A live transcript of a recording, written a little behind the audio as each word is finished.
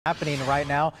Happening right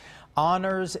now.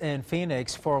 Honors in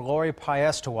Phoenix for Lori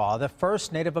Piestewa, the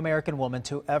first Native American woman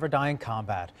to ever die in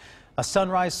combat. A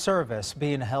sunrise service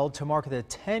being held to mark the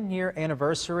 10-year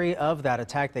anniversary of that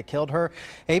attack that killed her.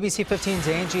 ABC 15's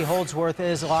Angie Holdsworth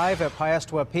is live at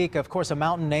Piestewa Peak, of course, a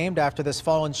mountain named after this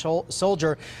fallen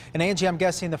soldier. And Angie, I'm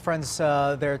guessing the friends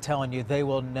they're telling you they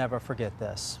will never forget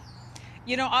this.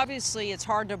 You know, obviously, it's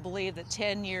hard to believe that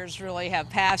 10 years really have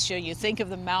passed. You think of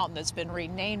the mountain that's been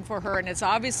renamed for her, and it's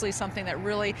obviously something that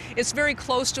really, it's very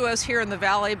close to us here in the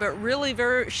valley, but really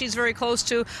she's very close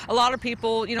to a lot of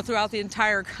people, you know, throughout the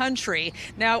entire country.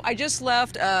 Now, I just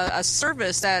left a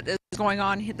service that is going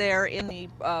on there in the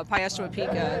Piestewa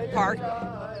Peak Park.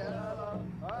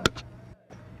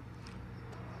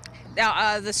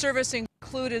 Now, the service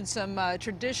included some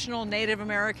traditional Native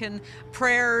American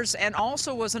prayers, and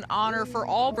also was an honor for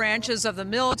all branches of the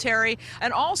military,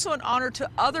 and also an honor to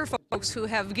other folks who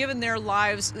have given their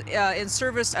lives in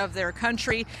service of their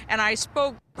country. And I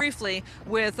spoke briefly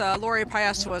with Lori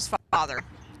Piestewa's father.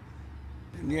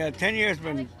 Yeah, 10 years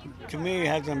to me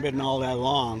hasn't been all that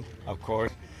long, of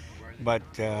course, but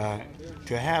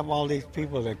to have all these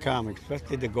people that come,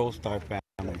 especially the Gold Star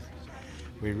families,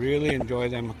 we really enjoy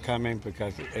them coming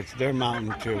because it's their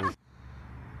mountain too.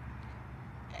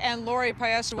 And Lori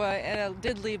Piestewa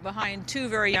did leave behind two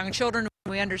very young children.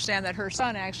 We understand that her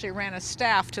son actually ran a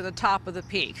staff to the top of the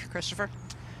peak. Christopher?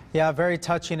 Yeah, very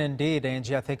touching indeed,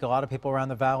 Angie. I think a lot of people around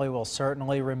the valley will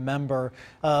certainly remember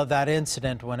that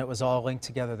incident when it was all linked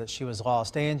together that she was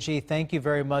lost. Angie, thank you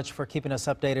very much for keeping us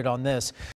updated on this.